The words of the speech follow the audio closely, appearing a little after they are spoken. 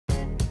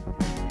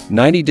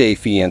90 Day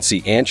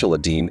Fiancé Angela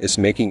Dean is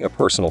making a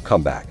personal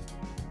comeback.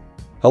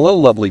 Hello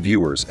lovely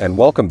viewers and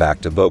welcome back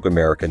to Vogue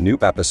America new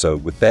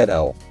episode with Bed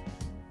L.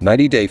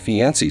 90 Day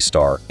Fiancé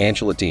star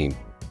Angela Dean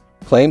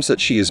claims that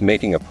she is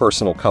making a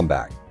personal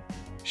comeback.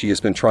 She has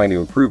been trying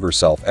to improve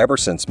herself ever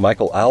since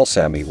Michael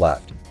Alsami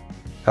left.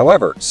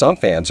 However, some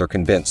fans are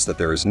convinced that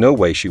there is no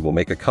way she will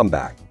make a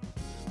comeback.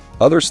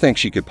 Others think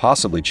she could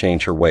possibly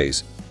change her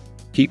ways.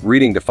 Keep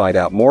reading to find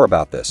out more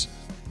about this.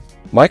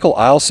 Michael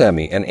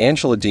Alsami and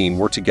Angela Dean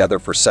were together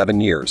for 7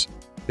 years.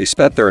 They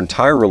spent their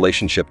entire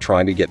relationship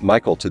trying to get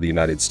Michael to the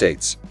United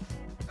States.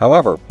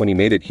 However, when he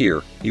made it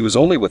here, he was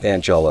only with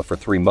Angela for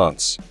 3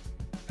 months.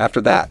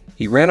 After that,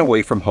 he ran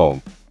away from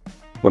home.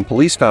 When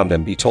police found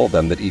him, he told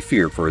them that he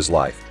feared for his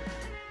life.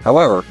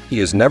 However, he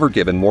has never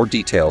given more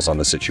details on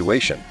the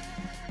situation.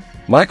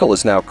 Michael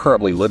is now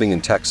currently living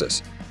in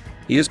Texas.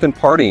 He has been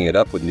partying it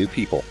up with new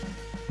people.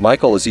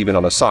 Michael is even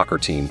on a soccer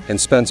team and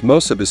spends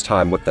most of his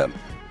time with them.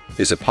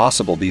 Is it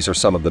possible these are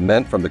some of the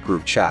men from the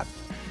group chat?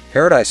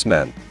 Paradise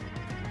Men.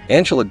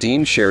 Angela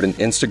Dean shared an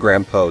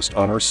Instagram post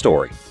on her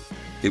story.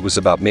 It was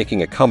about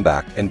making a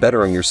comeback and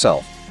bettering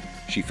yourself.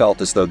 She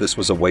felt as though this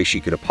was a way she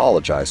could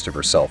apologize to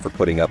herself for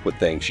putting up with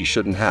things she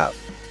shouldn't have.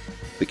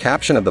 The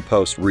caption of the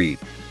post read,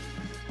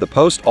 "The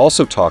post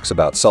also talks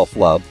about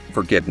self-love,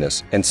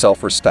 forgiveness, and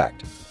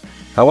self-respect."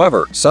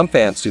 However, some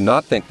fans do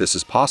not think this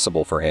is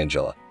possible for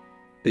Angela.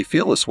 They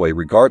feel this way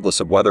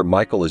regardless of whether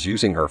Michael is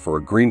using her for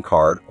a green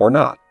card or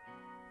not.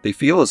 They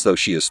feel as though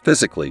she is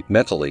physically,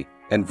 mentally,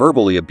 and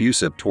verbally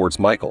abusive towards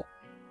Michael.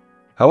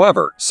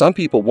 However, some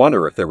people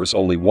wonder if there was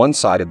only one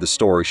side of the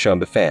story shown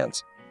to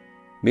fans.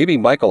 Maybe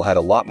Michael had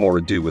a lot more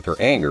to do with her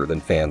anger than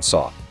fans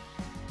saw.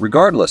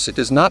 Regardless, it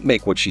does not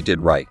make what she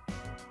did right.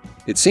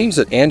 It seems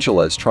that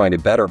Angela is trying to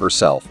better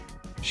herself.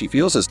 She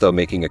feels as though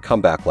making a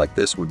comeback like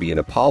this would be an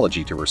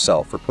apology to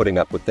herself for putting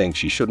up with things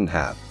she shouldn't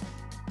have.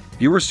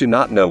 Viewers do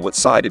not know what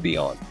side to be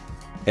on.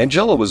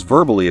 Angela was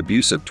verbally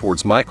abusive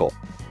towards Michael.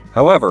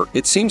 However,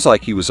 it seems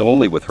like he was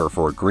only with her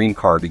for a green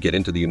card to get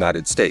into the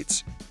United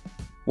States.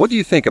 What do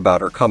you think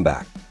about her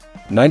comeback?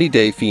 90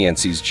 Day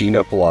Fiancé's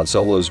Gino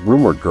Palazzolo's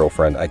rumored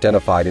girlfriend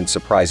identified in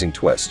surprising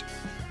twist.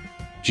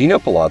 Gino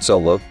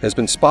Palazzolo has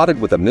been spotted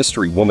with a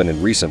mystery woman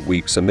in recent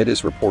weeks amid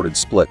his reported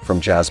split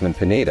from Jasmin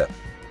Pineda.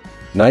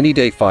 90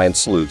 Day Fiancé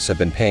sleuths have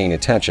been paying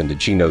attention to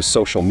Gino's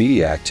social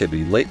media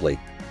activity lately,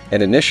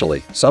 and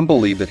initially, some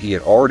believed that he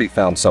had already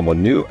found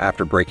someone new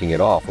after breaking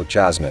it off with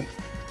Jasmin.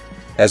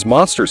 As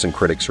Monsters and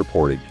Critics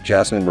reported,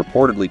 Jasmin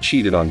reportedly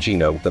cheated on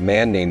Gino with a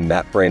man named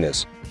Matt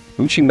Branis,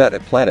 whom she met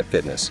at Planet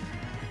Fitness.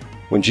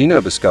 When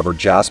Gino discovered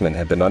Jasmin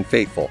had been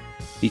unfaithful,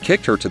 he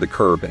kicked her to the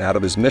curb and out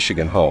of his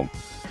Michigan home.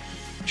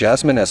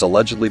 Jasmin has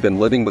allegedly been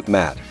living with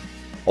Matt,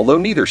 although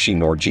neither she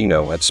nor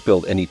Gino had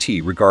spilled any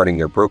tea regarding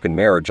their broken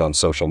marriage on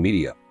social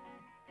media.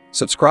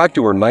 Subscribe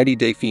to our 90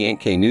 Day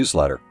Fiancé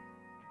newsletter.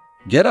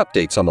 Get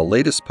updates on the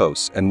latest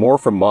posts and more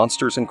from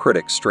Monsters and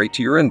Critics straight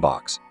to your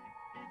inbox.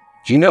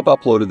 Gino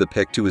uploaded the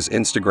pic to his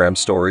Instagram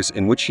stories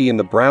in which he and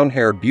the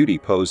brown-haired beauty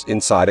posed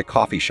inside a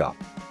coffee shop.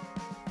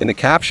 In the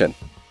caption,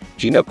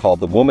 Gino called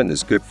the woman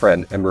his good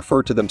friend and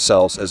referred to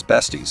themselves as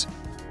besties.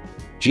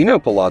 Gino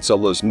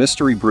Palazzolo's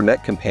mystery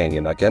brunette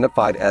companion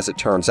identified as it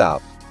turns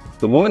out,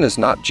 the woman is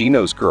not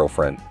Gino's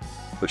girlfriend,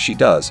 but she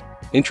does,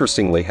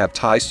 interestingly, have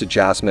ties to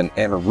Jasmin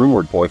and her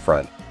rumored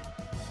boyfriend.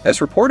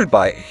 As reported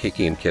by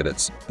Hickey and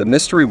Kivitz, the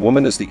mystery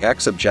woman is the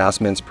ex of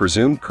Jasmin's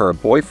presumed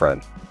current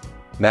boyfriend,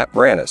 Matt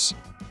Branis.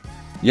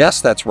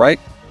 Yes, that's right.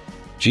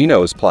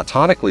 Gino is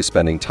platonically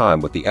spending time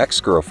with the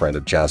ex-girlfriend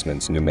of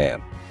Jasmin's new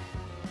man.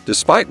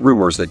 Despite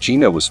rumors that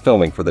Gino was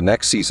filming for the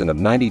next season of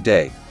 90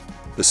 Day,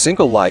 The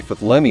Single Life with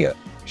Lemia,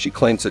 she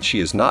claims that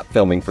she is not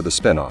filming for the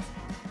spinoff.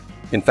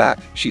 In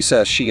fact, she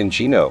says she and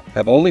Gino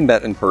have only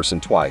met in person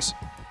twice,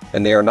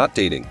 and they are not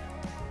dating.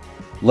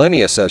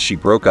 Lemia says she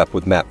broke up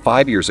with Matt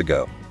 5 years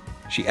ago.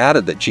 She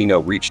added that Gino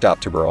reached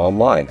out to her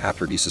online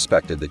after he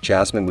suspected that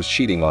Jasmin was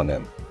cheating on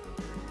him.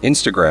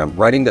 Instagram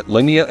writing that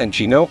Lemia and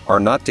Gino are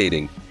not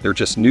dating, they're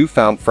just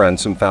newfound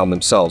friends who found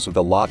themselves with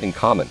a lot in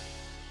common.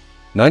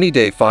 90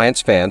 Day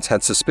Fiancé fans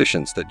had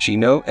suspicions that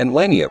Gino and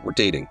Lemia were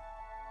dating,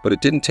 but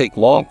it didn't take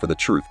long for the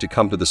truth to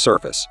come to the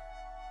surface.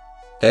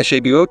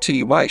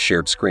 SHABOTY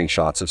shared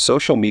screenshots of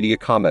social media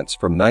comments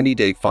from 90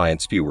 Day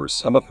Fiancé viewers,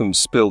 some of whom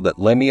spilled that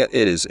Lemia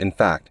is, in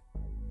fact,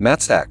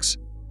 Matt's ex.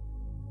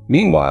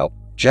 Meanwhile,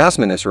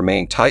 Jasmin has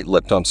remained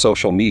tight-lipped on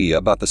social media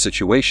about the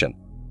situation,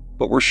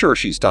 but we're sure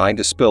she's dying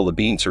to spill the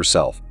beans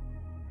herself.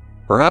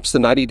 Perhaps the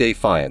 90 Day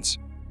Fiancé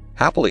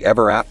Happily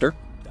Ever After?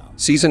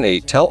 Season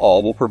 8 Tell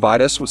All will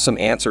provide us with some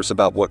answers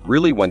about what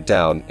really went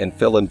down and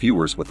fill in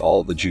viewers with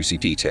all the juicy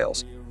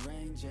details.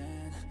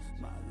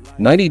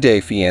 90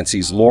 Day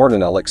Fiancé's Lauren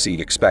and Alexei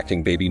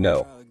expecting baby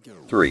no.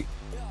 3.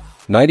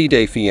 90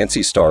 Day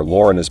Fiancé star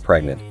Lauren is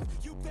pregnant.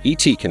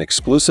 ET can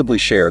exclusively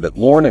share that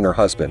Lauren and her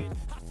husband,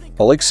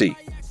 Alexei,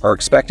 are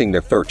expecting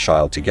their third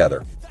child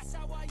together.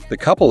 The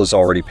couple is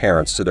already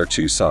parents to their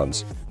 2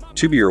 sons,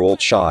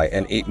 2-year-old Shai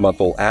and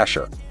 8-month-old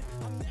Asher.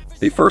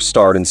 They first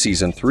starred in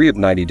Season 3 of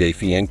 90 Day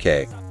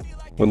Fiancé,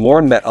 when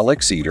Lauren met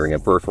Alexei during a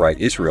Birthright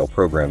Israel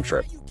program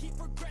trip,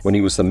 when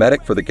he was the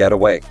medic for the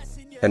getaway,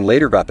 and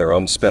later got their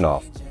own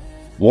spin-off.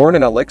 Lauren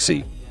and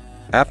Alexei,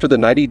 after the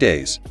 90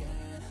 days.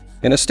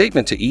 In a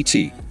statement to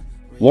ET,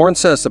 Lauren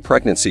says the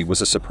pregnancy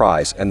was a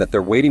surprise and that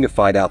they're waiting to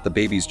find out the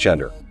baby's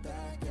gender.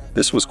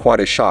 This was quite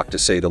a shock to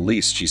say the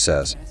least, she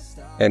says.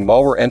 And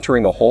while we're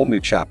entering a whole new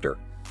chapter,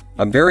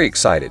 I'm very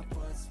excited.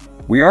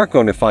 We aren't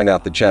going to find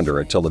out the gender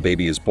until the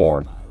baby is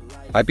born.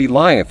 I'd be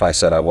lying if I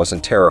said I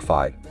wasn't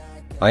terrified.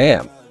 I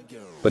am.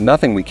 But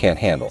nothing we can't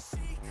handle.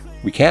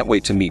 We can't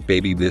wait to meet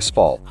baby this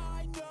fall.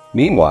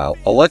 Meanwhile,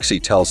 Alexei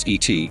tells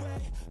ET,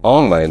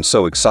 I am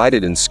so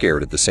excited and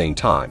scared at the same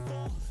time.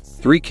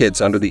 3 kids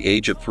under the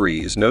age of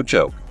 3 is no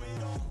joke.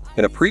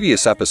 In a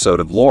previous episode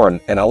of Lauren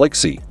and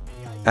Alexei,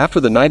 after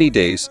the 90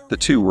 days, the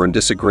two were in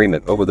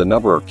disagreement over the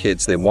number of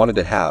kids they wanted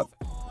to have,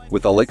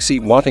 with Alexei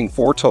wanting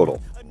 4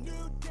 total.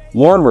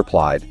 Lauren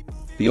replied,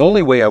 the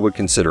only way I would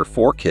consider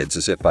 4 kids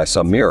is if by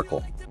some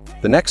miracle,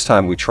 the next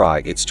time we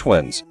try, it's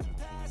twins.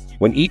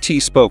 When ET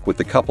spoke with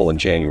the couple in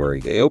January,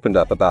 they opened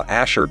up about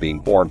Asher being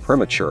born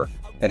premature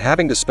and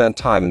having to spend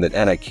time in the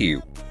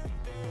NICU.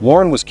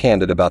 Lauren was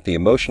candid about the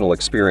emotional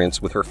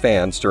experience with her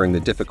fans during the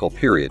difficult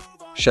period,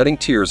 shedding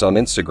tears on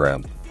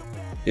Instagram.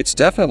 It's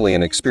definitely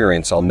an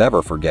experience I'll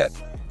never forget,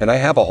 and I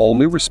have a whole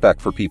new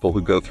respect for people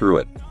who go through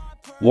it.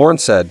 Lauren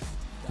said,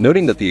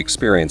 noting that the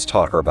experience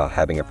taught her about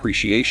having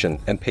appreciation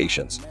and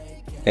patience,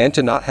 and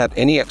to not have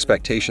any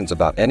expectations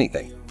about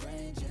anything.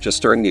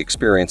 Just during the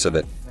experience of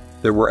it,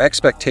 there were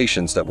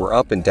expectations that were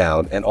up and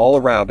down and all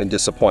around in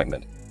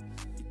disappointment.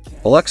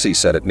 Alexei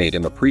said it made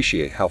him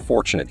appreciate how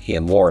fortunate he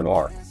and Lauren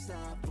are.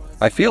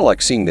 I feel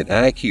like seeing that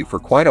NICU for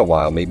quite a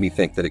while made me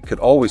think that it could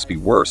always be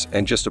worse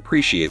and just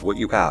appreciate what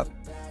you have.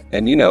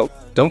 And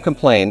don't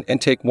complain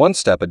and take one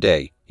step a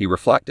day, he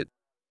reflected.